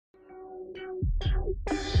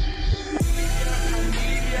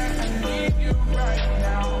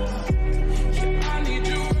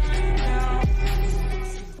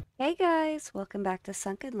Hey guys, welcome back to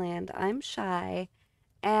Sunkenland. I'm Shy,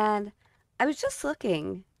 and I was just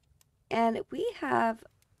looking, and we have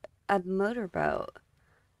a motorboat.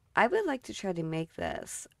 I would like to try to make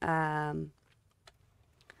this. I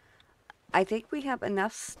think we have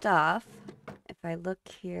enough stuff. If I look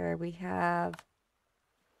here, we have,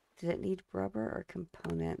 did it need rubber or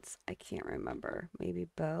components? I can't remember. Maybe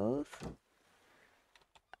both?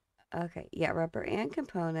 Okay, yeah, rubber and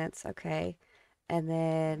components. Okay, and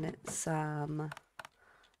then some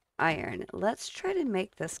iron. Let's try to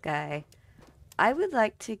make this guy. I would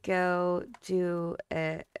like to go do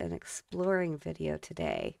an exploring video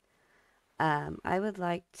today. I would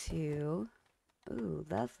like to... Ooh,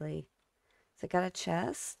 lovely. Has it got a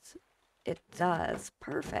chest? It does.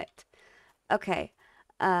 Perfect. Okay.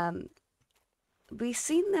 We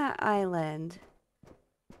seen that island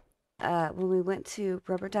when we went to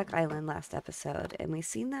Rubber Duck Island last episode, and we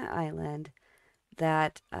seen that island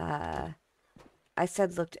that I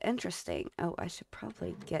said looked interesting. Oh, I should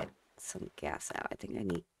probably get some gas out. I think I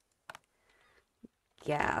need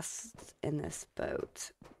gas in this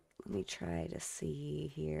boat. Let me try to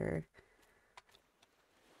see here.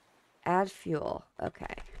 Add fuel.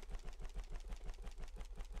 Okay.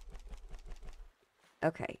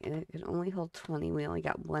 Okay, and it can only hold 20. We only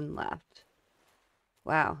got one left.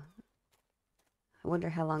 Wow. I wonder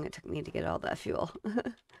how long it took me to get all that fuel.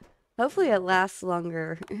 Hopefully it lasts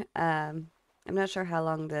longer. I'm not sure how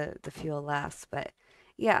long the fuel lasts, but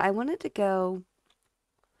yeah, I wanted to go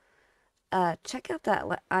check out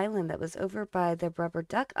that island that was over by the Rubber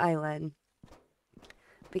Duck Island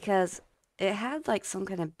because it had like some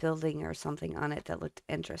kind of building or something on it that looked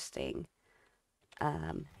interesting.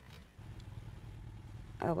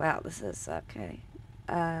 Oh wow, this is okay.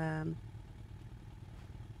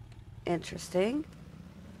 Interesting.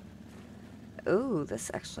 Ooh,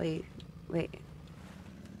 this actually, wait.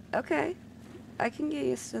 Okay, I can get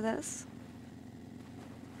used to this.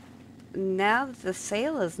 Now that the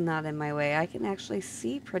sail is not in my way, I can actually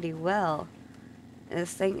see pretty well.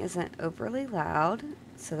 This thing isn't overly loud,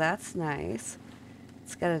 so that's nice.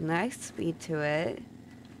 It's got a nice speed to it.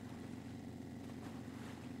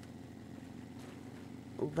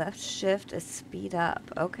 Left shift is speed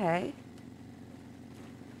up. Okay.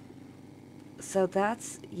 So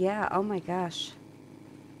that's, yeah, oh my gosh.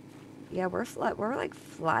 Yeah, we're like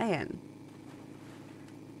flying.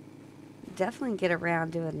 Definitely get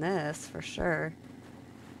around doing this for sure.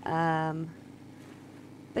 But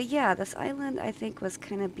yeah, this island I think was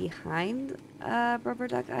kind of behind Rubber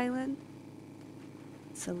Duck Island.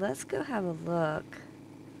 So let's go have a look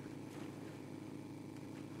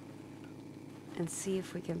and see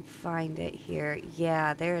if we can find it here.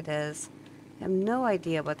 Yeah, there it is. I have no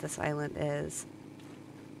idea what this island is,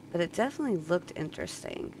 but it definitely looked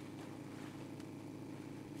interesting.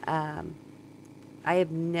 I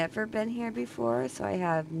have never been here before, so I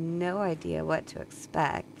have no idea what to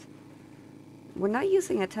expect. We're not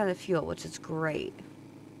using a ton of fuel, which is great.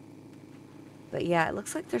 But yeah, it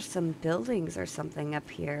looks like there's some buildings or something up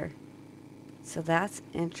here. So that's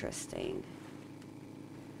interesting.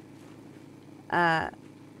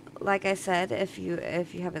 Like I said, if you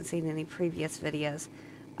haven't seen any previous videos,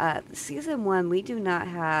 Season 1, we do not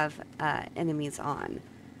have enemies on.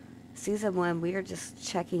 Season 1, we are just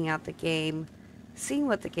checking out the game, seeing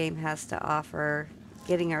what the game has to offer,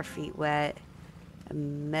 getting our feet wet. A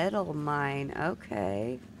metal mine,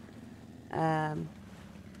 okay.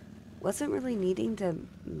 Wasn't really needing to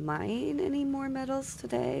mine any more metals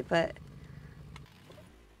today, but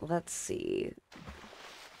let's see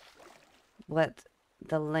what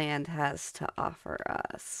the land has to offer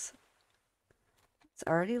us. It's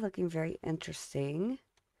already looking very interesting.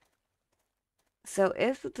 So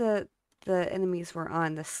if the enemies were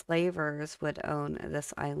on, the slavers would own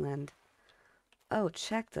this island. Oh,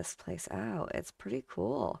 check this place out. It's pretty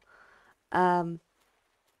cool. So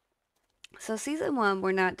Season 1,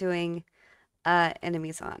 we're not doing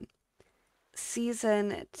enemies on.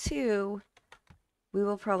 Season 2, we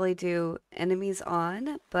will probably do enemies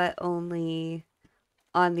on, but only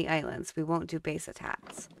on the islands. We won't do base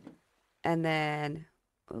attacks. And then,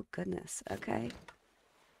 oh goodness, okay.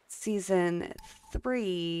 Season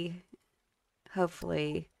 3,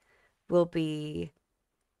 hopefully, will be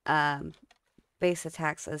base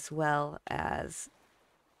attacks as well as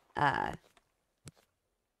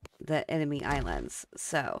the enemy islands.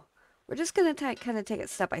 So we're just going to kind of take it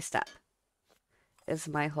step by step is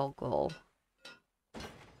my whole goal.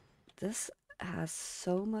 This has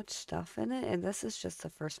so much stuff in it, and this is just the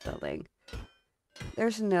first building.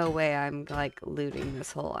 There's no way I'm, like, looting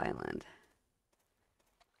this whole island.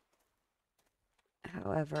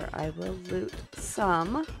 However, I will loot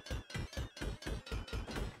some.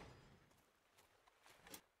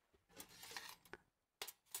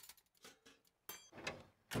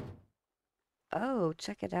 Oh,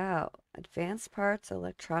 check it out. Advanced parts,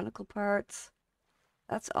 electronical parts.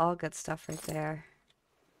 That's all good stuff right there.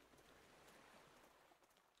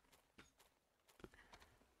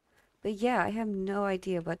 But yeah, I have no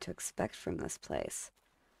idea what to expect from this place.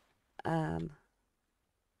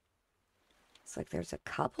 It's like there's a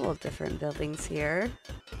couple of different buildings here.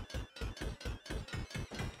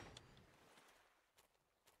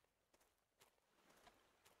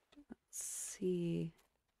 Let's see.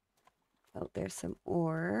 Oh, there's some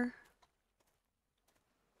ore.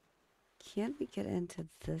 Can we get into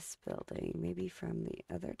this building? Maybe from the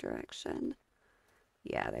other direction?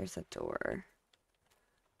 Yeah, there's a door.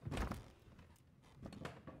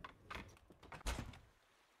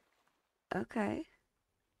 Okay.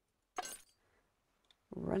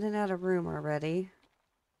 Running out of room already.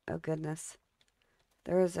 Oh, goodness.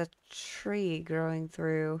 There is a tree growing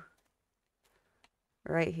through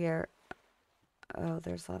right here. Oh,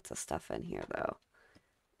 there's lots of stuff in here, though.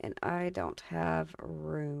 And I don't have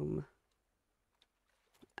room.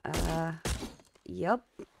 Yep.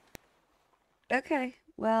 Okay,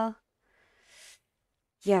 well,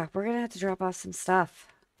 yeah, we're gonna have to drop off some stuff.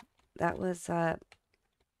 That was, okay,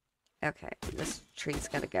 this tree's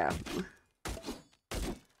gotta go.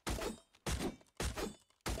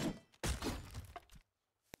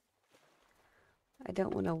 I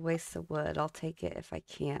don't want to waste the wood. I'll take it if I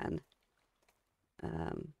can.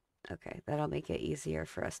 Okay, that'll make it easier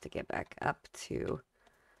for us to get back up to,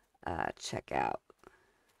 check out.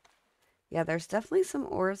 Yeah, there's definitely some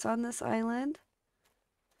ores on this island.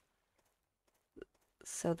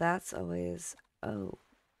 So that's always... Oh.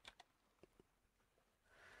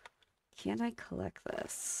 Can I collect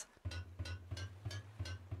this?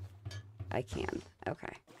 I can.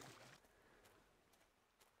 Okay.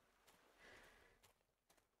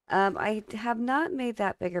 I have not made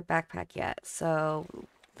that bigger backpack yet, so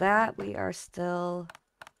that we are still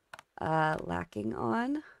lacking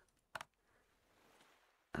on.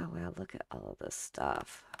 Oh, wow, look at all of this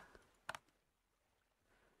stuff.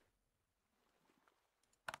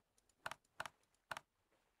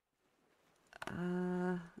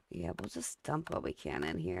 Yeah, we'll just dump what we can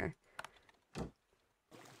in here.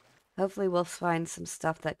 Hopefully we'll find some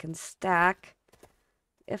stuff that can stack.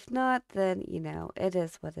 If not, then, you know, it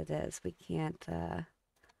is what it is. We can't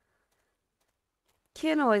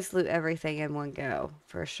always loot everything in one go,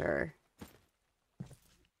 for sure.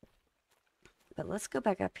 But let's go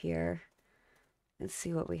back up here and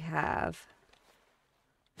see what we have.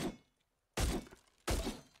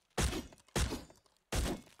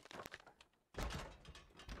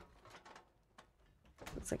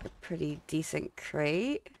 Looks like a pretty decent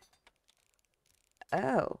crate.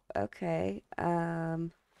 Oh, okay.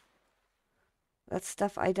 That's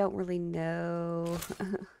stuff I don't really know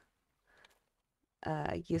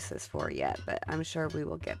uses for yet, but I'm sure we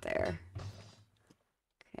will get there.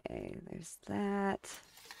 Okay, there's that.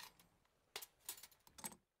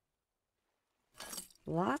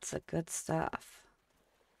 Lots of good stuff.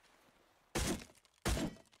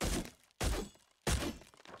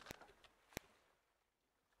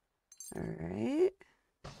 Alright.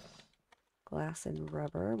 Glass and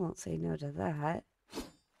rubber, won't say no to that.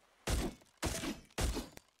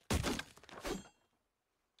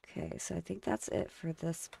 Okay, so I think that's it for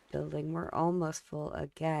this building. We're almost full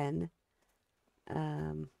again.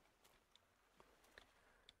 Let's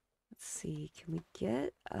see, can we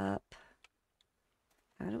get up?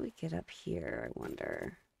 How do we get up here, I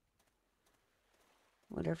wonder?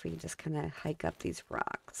 Wonder if we can just kind of hike up these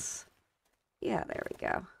rocks. Yeah, there we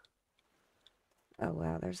go. Oh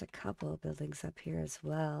wow, there's a couple of buildings up here as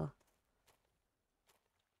well.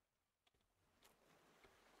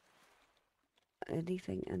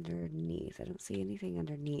 Anything underneath? I don't see anything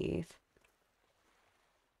underneath.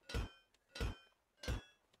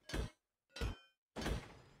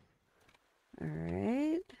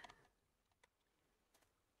 Alright.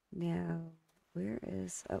 Now, where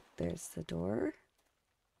is... Oh, there's the door.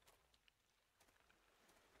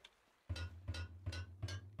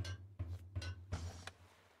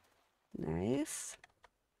 Nice.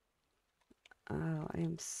 Oh, I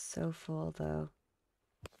am so full, though.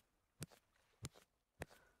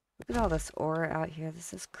 Look at all this ore out here.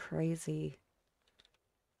 This is crazy.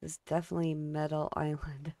 This is definitely metal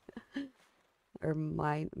island. Or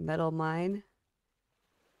mine, metal mine.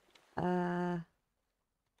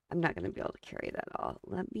 I'm not going to be able to carry that all.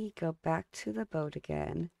 Let me go back to the boat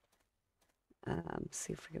again.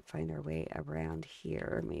 See if we can find our way around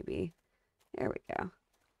here, maybe. There we go.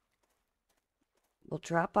 We'll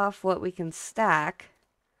drop off what we can stack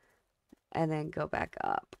and then go back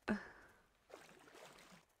up.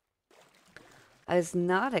 I was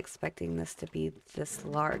not expecting this to be this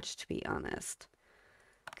large, to be honest.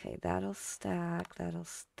 Okay, that'll stack, that'll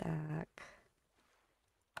stack.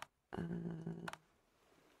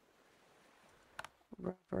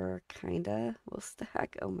 Rubber, kinda, will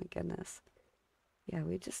stack. Oh my goodness. Yeah,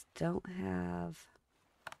 we just don't have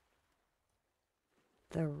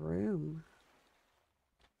the room.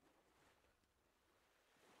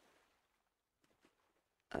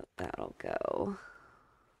 Oh, that'll go.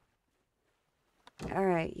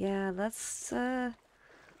 Alright, yeah, let's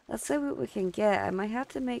see what we can get. I might have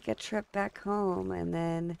to make a trip back home and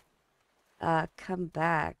then come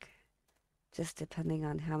back, just depending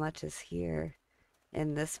on how much is here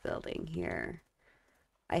in this building here.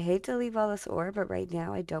 I hate to leave all this ore, but right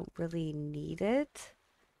now I don't really need it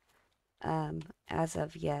as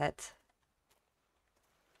of yet.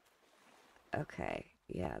 Okay,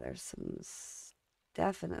 yeah, there's some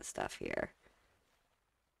definite stuff here.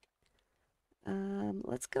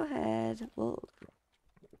 Let's go ahead. We'll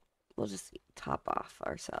just top off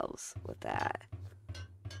ourselves with that.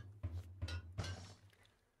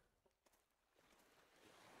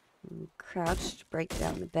 Crouch to break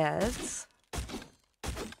down the beds. A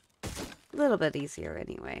little bit easier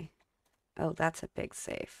anyway. Oh, that's a big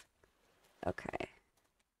safe. Okay.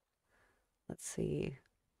 Let's see.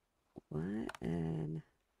 What? And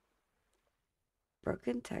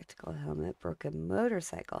broken tactical helmet, broken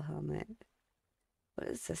motorcycle helmet. What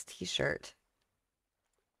is this t-shirt?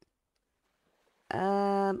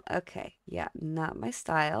 Okay. Yeah, not my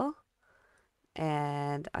style.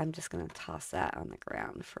 And I'm just gonna toss that on the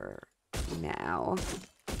ground for now.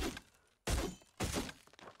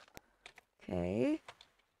 Okay.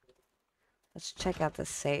 Let's check out the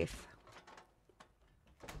safe.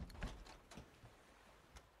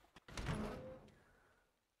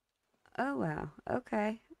 Oh wow,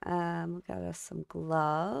 okay. We got us some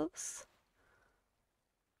gloves.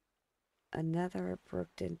 Another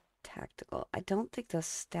broken tactical. I don't think those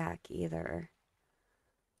stack either.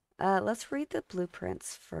 Let's read the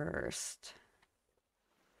blueprints first.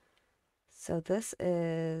 So this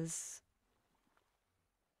is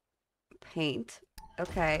paint.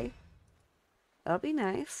 Okay. That'll be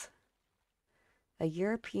nice. A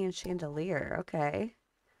European chandelier. Okay.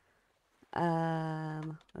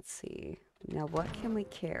 Let's see. Now what can we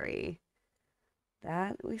carry?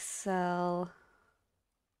 That we sell.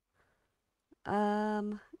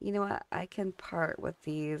 You know what? I can part with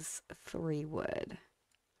these 3 wood.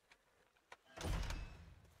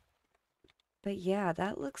 But yeah,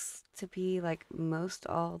 that looks to be like most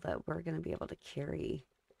all that we're going to be able to carry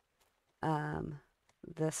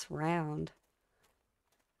this round.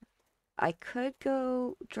 I could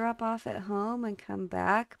go drop off at home and come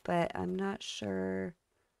back, but I'm not sure.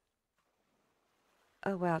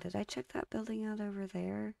 Oh wow, did I check that building out over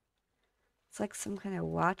there? It's like some kind of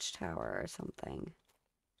watchtower or something.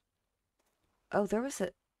 Oh, there was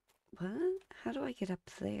a... What? How do I get up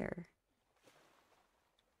there?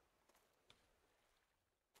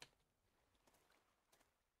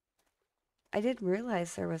 I didn't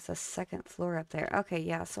realize there was a second floor up there. Okay,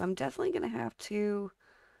 yeah, so I'm definitely going to have to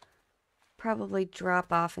probably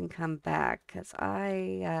drop off and come back because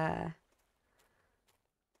I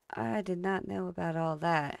did not know about all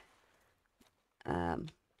that. I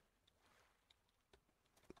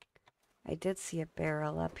did see a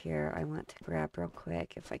barrel up here I want to grab real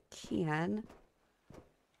quick if I can.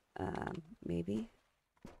 Maybe.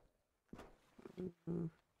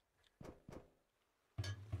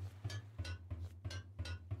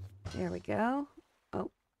 There we go.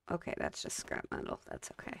 Oh, okay, that's just scrap metal. That's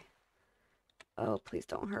okay. Oh, please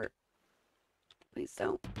don't hurt. Please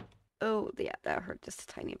don't. Oh, yeah, that hurt just a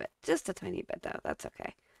tiny bit. Just a tiny bit, though. That's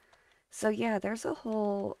okay. So, yeah, there's a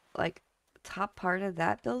whole, like, top part of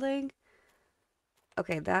that building.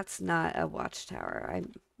 Okay, that's not a watchtower.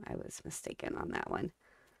 I was mistaken on that one.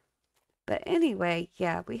 But anyway,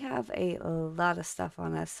 yeah, we have a lot of stuff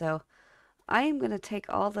on us. So, I am going to take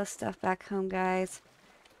all this stuff back home, guys.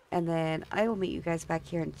 And then I will meet you guys back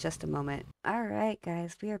here in just a moment. Alright,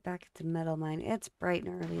 guys, we are back at the metal mine. It's bright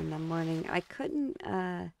and early in the morning. I couldn't,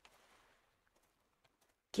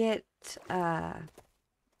 get,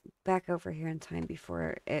 back over here in time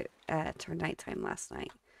before it, turned nighttime last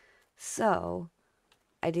night. So,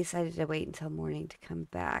 I decided to wait until morning to come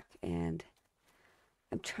back. And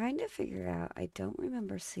I'm trying to figure out, I don't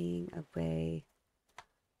remember seeing a way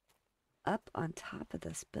up on top of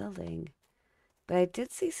this building. But I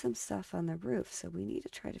did see some stuff on the roof, so we need to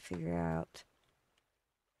try to figure out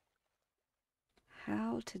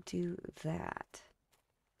how to do that.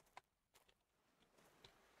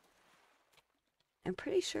 I'm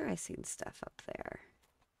pretty sure I seen stuff up there.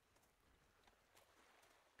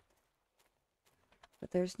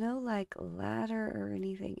 But there's no, like, ladder or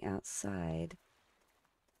anything outside.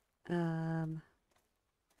 Yeah,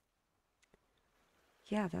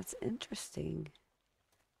 that's interesting.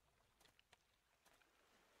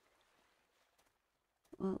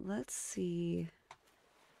 Well, let's see.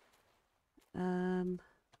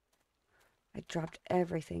 I dropped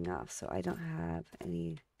everything off, so I don't have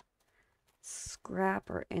any scrap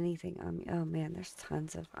or anything on me. Oh man, there's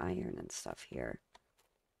tons of iron and stuff here.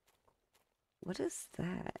 What is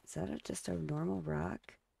that? Is that just a normal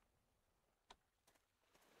rock?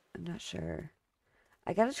 I'm not sure.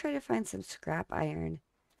 I gotta try to find some scrap iron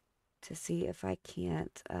to see if I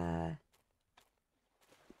can't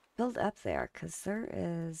build up there, because there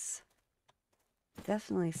is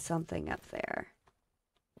definitely something up there.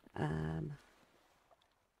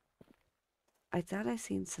 I thought I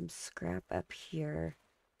seen some scrap up here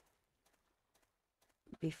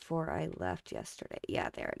before I left yesterday. Yeah,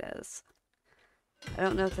 there it is. I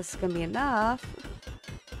don't know if this is going to be enough.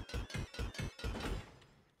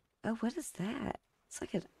 Oh, what is that? It's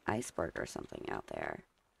like an iceberg or something out there.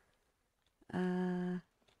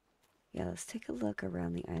 Yeah, let's take a look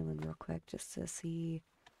around the island real quick just to see.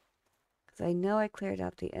 Because I know I cleared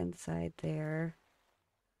out the inside there.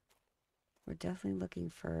 We're definitely looking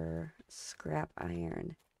for scrap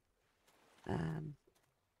iron. Which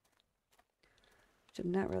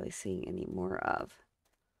I'm not really seeing any more of.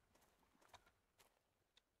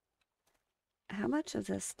 How much of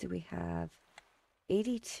this do we have?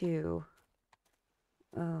 82.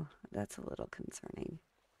 Oh, that's a little concerning.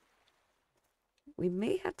 We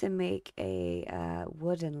may have to make a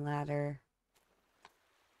wooden ladder.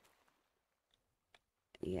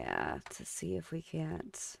 Yeah, to see if we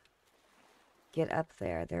can't get up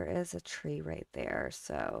there. There is a tree right there,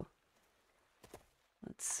 so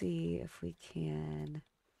let's see if we can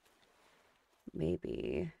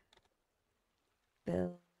maybe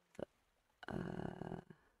build a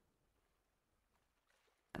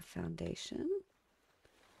foundation.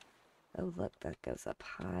 Oh, look, that goes up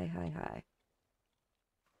high, high, high.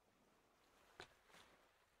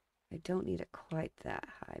 I don't need it quite that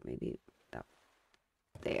high, maybe about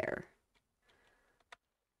there.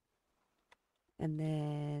 And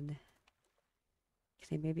then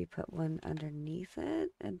can I maybe put one underneath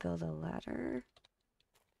it and build a ladder?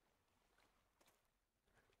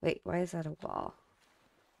 Wait, why is that a wall?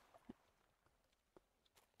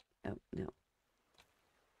 Oh, no.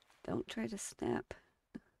 Don't try to snap.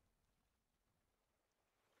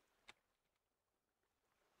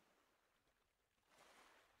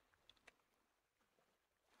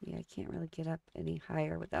 Yeah, I can't really get up any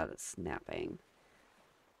higher without it snapping.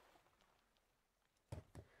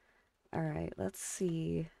 Alright, let's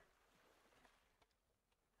see.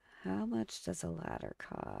 How much does a ladder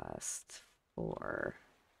cost for?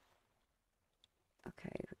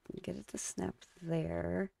 Okay, we can get it to snap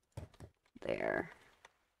there. There.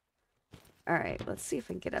 Alright, let's see if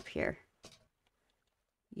we can get up here.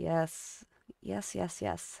 Yes. Yes, yes,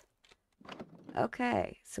 yes.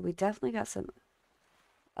 Okay, so we definitely got some...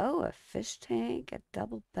 Oh, a fish tank, a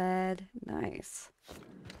double bed. Nice.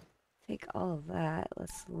 Take all of that.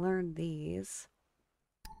 Let's learn these.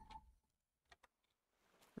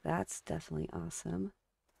 That's definitely awesome.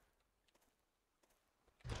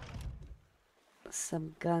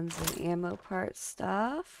 Some guns and ammo part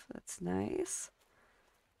stuff. That's nice.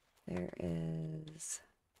 There is...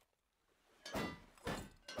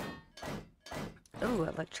 Oh,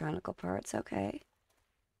 electronical parts. Okay.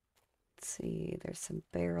 Let's see. There's some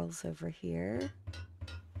barrels over here.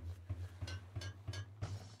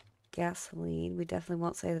 Gasoline. We definitely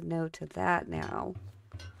won't say no to that now.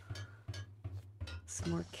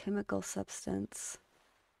 Some more chemical substance.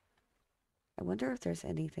 I wonder if there's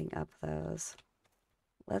anything up those.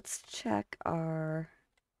 Let's check our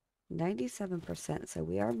 97%. So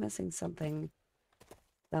we are missing something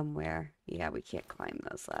somewhere. Yeah, we can't climb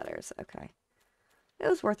those ladders. Okay. It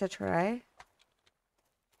was worth a try.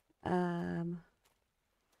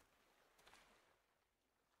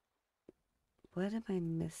 What am I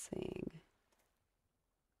missing?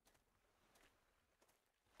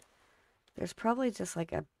 There's probably just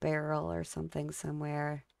like a barrel or something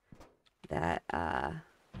somewhere that I'm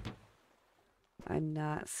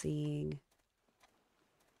not seeing.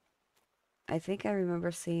 I think I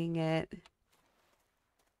remember seeing it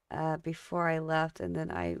before I left, and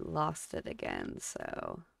then I lost it again,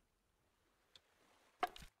 so...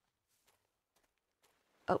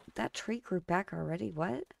 Oh, that tree grew back already?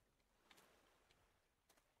 What?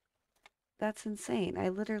 That's insane. I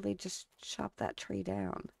literally just chopped that tree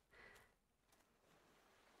down.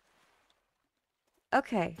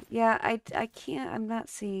 Okay, yeah, I can't, I'm not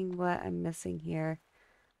seeing what I'm missing here.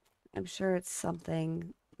 I'm sure it's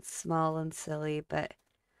something small and silly, but,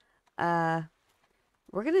 uh,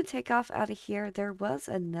 we're gonna take off out of here. There was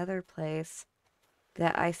another place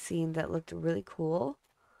that I seen that looked really cool,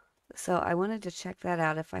 so I wanted to check that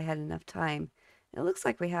out if I had enough time. It looks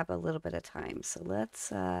like we have a little bit of time, so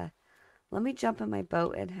let me jump in my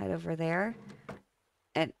boat and head over there.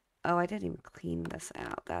 And, oh, I didn't even clean this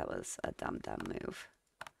out. That was a dumb move.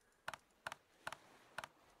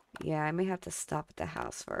 Yeah, I may have to stop at the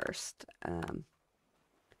house first, and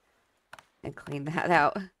clean that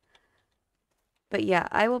out. But yeah,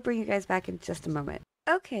 I will bring you guys back in just a moment.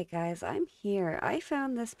 Okay, guys, I'm here. I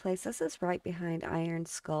found this place. This is right behind Iron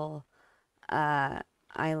Skull,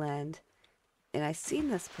 Island. And I seen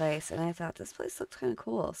this place, and I thought this place looks kind of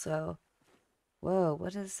cool. So, whoa,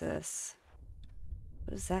 what is this?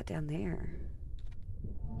 What is that down there?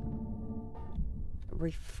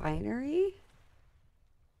 Refinery?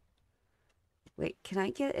 Wait, can I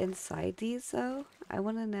get inside these, though? I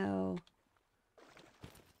want to know.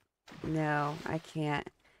 No, I can't.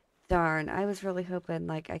 Darn, I was really hoping,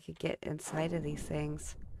 like, I could get inside of these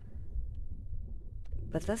things.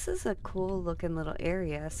 But this is a cool looking little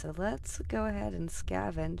area, so let's go ahead and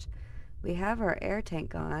scavenge. We have our air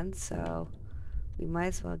tank on, so we might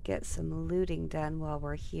as well get some looting done while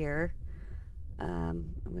we're here.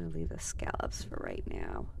 I'm going to leave the scallops for right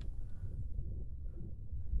now.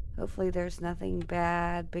 Hopefully there's nothing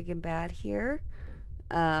bad, big and bad here.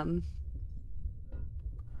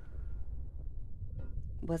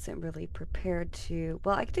 Wasn't really prepared to...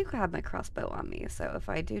 Well, I do have my crossbow on me, so if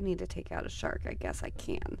I do need to take out a shark, I guess I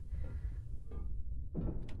can.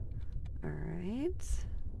 Alright.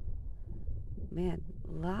 Man,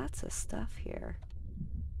 lots of stuff here.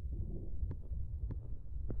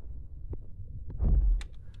 I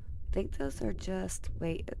think those are just...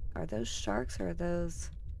 Wait, are those sharks or are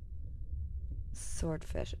those...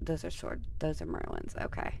 swordfish? Those are merlins.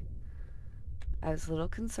 Okay. I was a little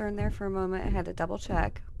concerned there for a moment. I had to double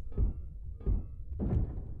check.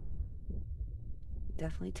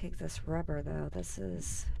 Definitely take this rubber, though. This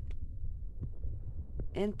is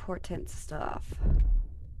important stuff.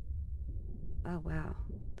 Oh, wow.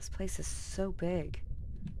 This place is so big.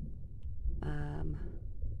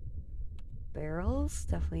 Barrels.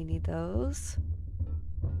 Definitely need those.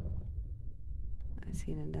 I've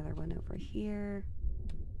seen another one over here.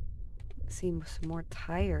 Seen some more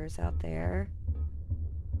tires out there.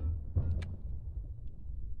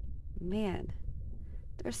 Man,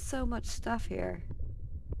 there's so much stuff here.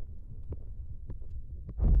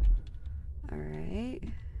 Alright.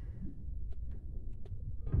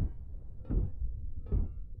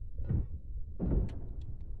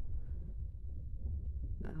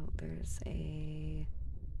 Oh, there's a...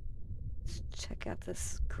 Let's check out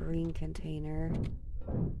this green container.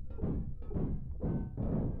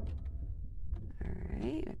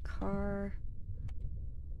 Alright, a car.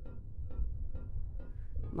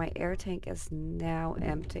 My air tank is now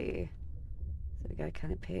empty. So we gotta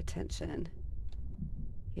kind of pay attention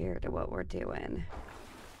here to what we're doing.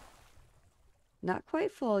 Not quite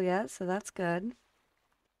full yet, so that's good.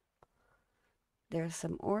 There's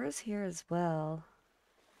some ores here as well.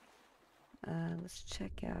 Let's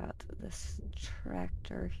check out this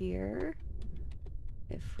tractor here.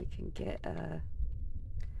 If we can get a...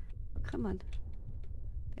 Oh, come on.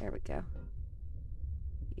 There we go.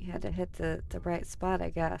 You had to hit the right spot, I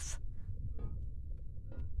guess.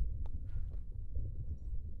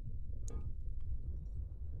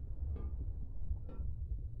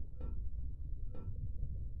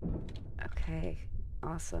 Okay,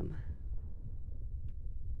 awesome.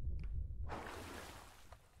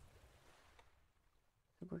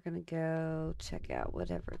 We're gonna go check out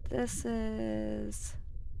whatever this is.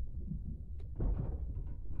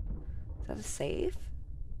 Is that a safe?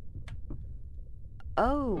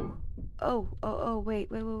 Oh, wait.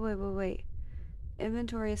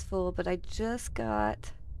 Inventory is full, but I just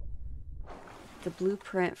got the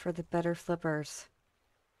blueprint for the better flippers.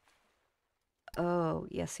 Oh,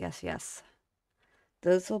 yes.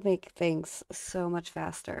 Those will make things so much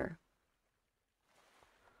faster.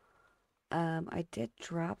 I did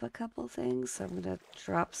drop a couple things, so I'm gonna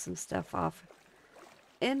drop some stuff off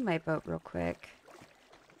in my boat real quick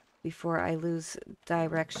before I lose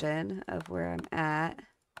direction of where I'm at.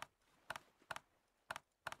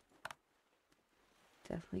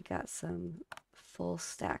 Definitely got some full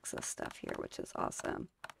stacks of stuff here, which is awesome.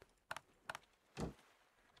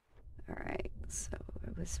 Alright, so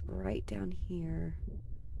it was right down here,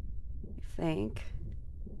 I think.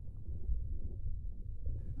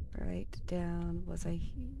 Right down, was I?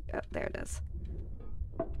 Oh, there it is.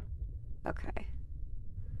 Okay.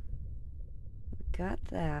 Got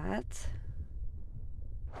that.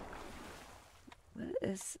 What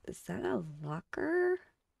is that a locker?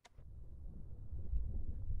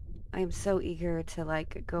 I'm so eager to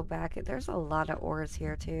like go back. There's a lot of ores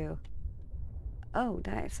here too. Oh,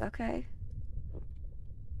 nice. Okay.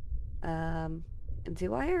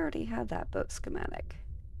 Do I already have that boat schematic?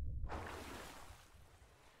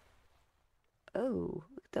 Oh,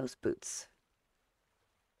 look at those boots.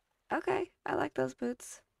 Okay, I like those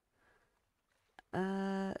boots.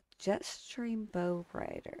 Jetstream bow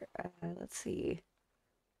rider. Let's see.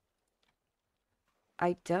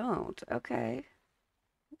 I don't. Okay.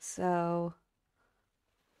 So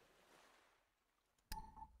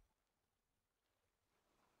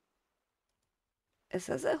it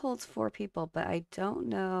says it holds 4 people, but I don't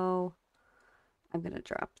know. I'm gonna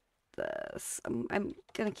drop this. I'm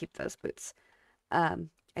gonna keep those boots.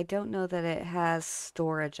 I don't know that it has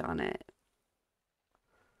storage on it.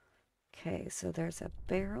 Okay, so there's a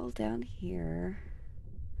barrel down here.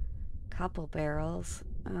 Couple barrels.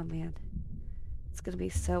 Oh man, it's gonna be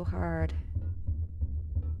so hard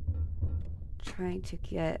trying to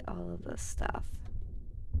get all of this stuff.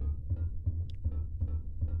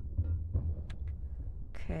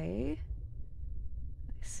 Okay.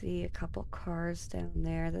 I see a couple cars down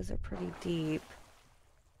there. Those are pretty deep.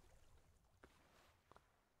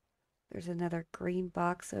 There's another green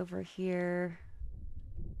box over here.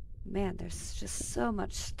 Man, there's just so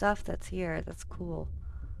much stuff that's here. That's cool.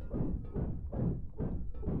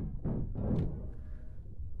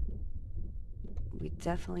 We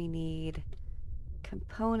definitely need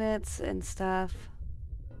components and stuff.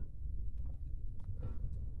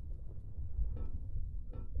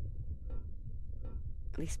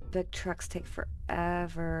 These big trucks take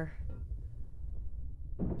forever.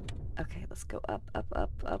 Okay, let's go up, up,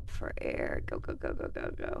 up, up for air. Go, go, go, go,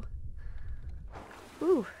 go, go.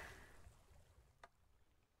 Ooh.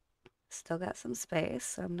 Still got some space,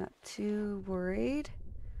 so I'm not too worried.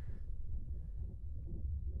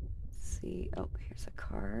 Let's see. Oh, here's a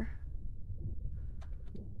car.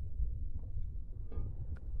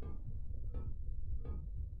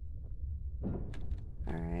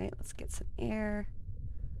 Alright, let's get some air.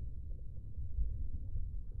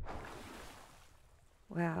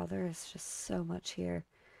 Wow, there is just so much here.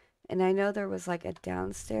 And I know there was like a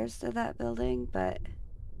downstairs to that building, but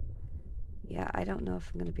yeah, I don't know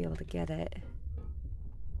if I'm going to be able to get it.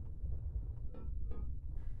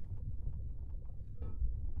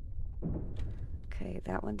 Okay,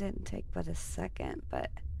 that one didn't take but a second,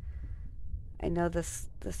 but I know this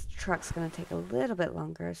truck's going to take a little bit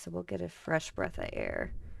longer, so we'll get a fresh breath of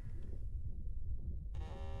air.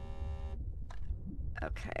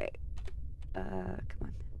 Okay. Come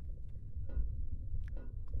on.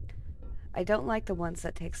 I don't like the ones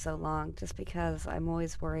that take so long just because I'm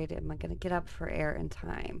always worried, am I going to get up for air in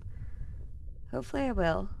time? Hopefully I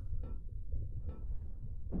will.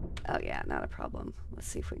 Oh yeah, not a problem. Let's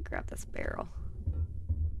see if we can grab this barrel.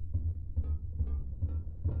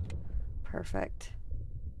 Perfect.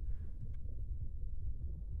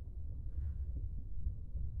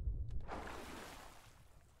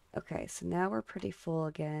 Okay, so now we're pretty full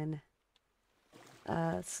again.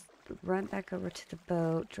 Let's run back over to the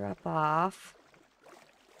boat, drop off.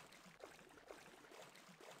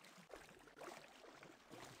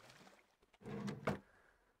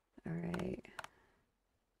 Alright.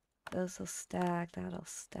 Those will stack, that'll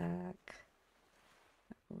stack.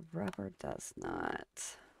 Rubber does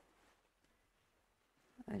not.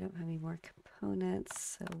 I don't have any more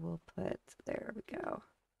components, so we'll put, there we go.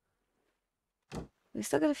 We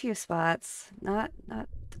still got a few spots. Not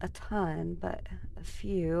a ton, but a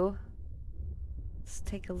few. Let's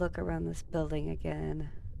take a look around this building again.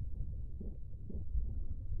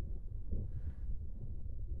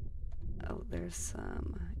 Oh, there's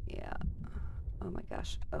some, yeah. Oh my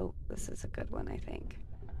gosh. Oh, this is a good one, I think.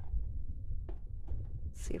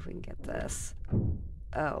 Let's see if we can get this.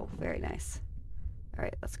 Oh, very nice. All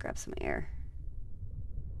right, let's grab some air.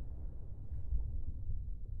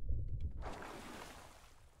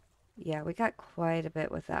 Yeah, we got quite a bit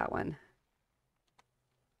with that one.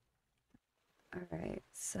 All right,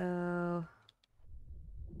 so...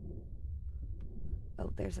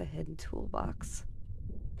 Oh, there's a hidden toolbox.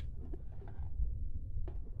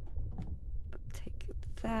 Take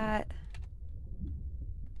that.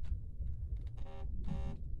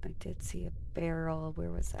 did see a barrel.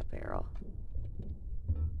 Where was that barrel?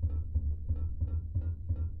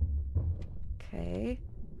 Okay.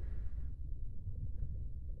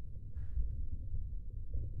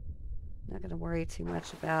 Not gonna worry too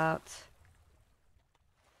much about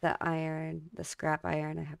the iron, the scrap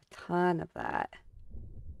iron. I have a ton of that.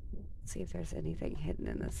 Let's see if there's anything hidden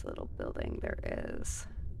in this little building. There is.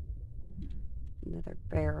 Another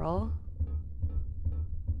barrel.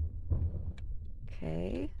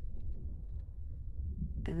 Okay.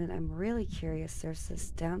 And then I'm really curious. There's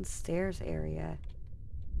this downstairs area.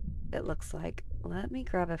 It looks like. Let me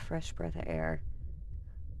grab a fresh breath of air.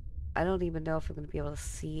 I don't even know if I'm going to be able to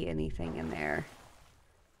see anything in there.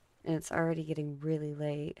 And it's already getting really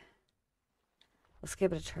late. Let's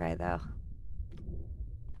give it a try, though.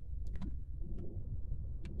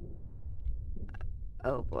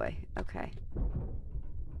 Oh, boy. Okay.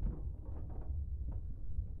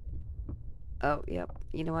 Oh, yep.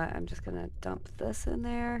 You know what? I'm just going to dump this in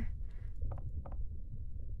there.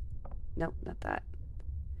 Nope, not that.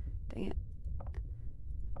 Dang it.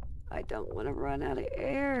 I don't want to run out of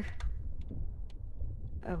air.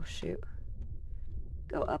 Oh, shoot.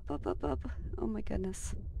 Go up, up, up, up. Oh, my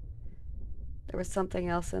goodness. There was something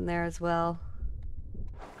else in there as well.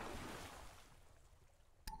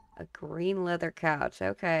 A green leather couch.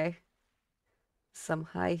 Okay. Some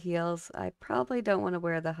high heels. I probably don't want to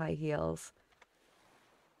wear the high heels.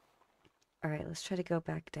 Alright, let's try to go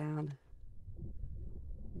back down.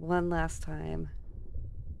 One last time.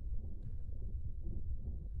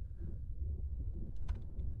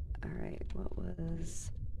 Alright, what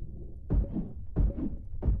was...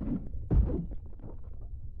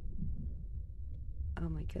 Oh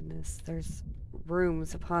my goodness, there's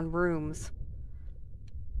rooms upon rooms.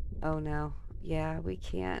 Oh no. Yeah, we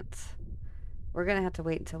can't. We're gonna have to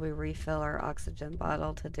wait until we refill our oxygen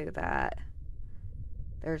bottle to do that.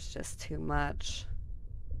 There's just too much.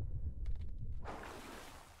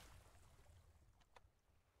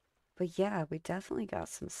 But yeah, we definitely got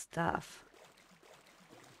some stuff.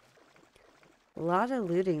 A lot of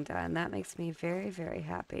looting done. That makes me very, very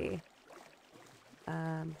happy.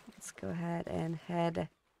 Let's go ahead and head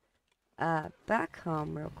back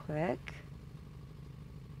home real quick.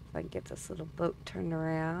 If I can get this little boat turned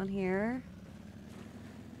around here.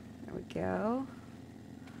 There we go.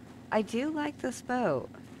 I do like this boat.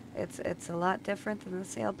 It's a lot different than the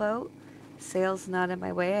sailboat. Sail's not in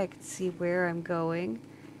my way. I can see where I'm going.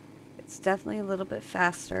 It's definitely a little bit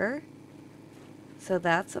faster. So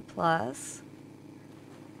that's a plus.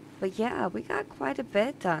 But yeah, we got quite a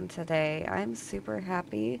bit done today. I'm super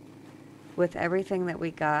happy with everything that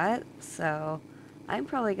we got. So I'm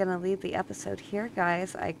probably going to leave the episode here,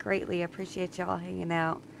 guys. I greatly appreciate y'all hanging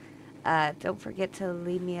out. Don't forget to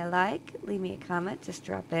leave me a like, leave me a comment, just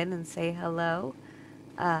drop in and say hello.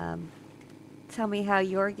 Tell me how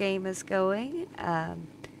your game is going.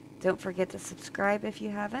 Don't forget to subscribe if you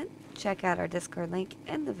haven't. Check out our Discord link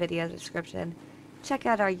in the video description. Check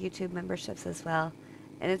out our YouTube memberships as well.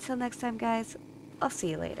 And until next time, guys, I'll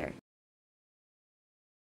see you later.